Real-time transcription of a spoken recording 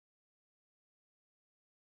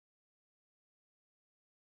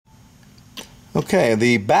Okay,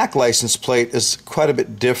 the back license plate is quite a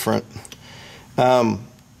bit different. It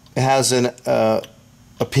has a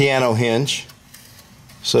piano hinge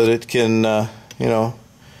so that it can, you know,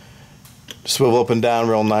 swivel up and down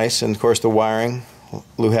real nice. And of course the wiring,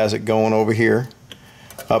 Lou has it going over here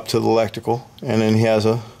up to the electrical, and then he has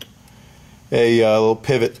a little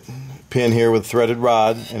pivot pin here with a threaded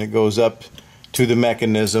rod, and it goes up to the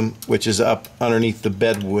mechanism, which is up underneath the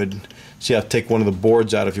bedwood. So you have to take one of the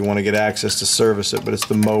boards out if you want to get access to service it, but it's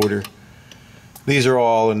the motor. These are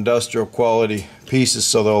all industrial quality pieces,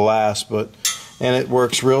 so they'll last, and it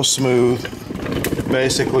works real smooth.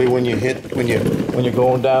 Basically, when you're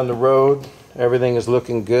going down the road, everything is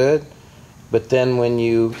looking good, but then when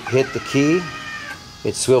you hit the key,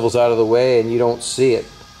 it swivels out of the way and you don't see it.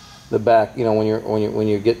 The back, you know, when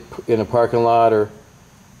you get in a parking lot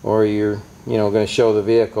or you're, you know, going to show the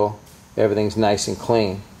vehicle, everything's nice and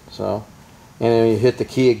clean. So, and then when you hit the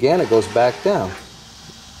key again, it goes back down,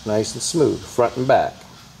 nice and smooth, front and back.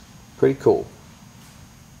 Pretty cool.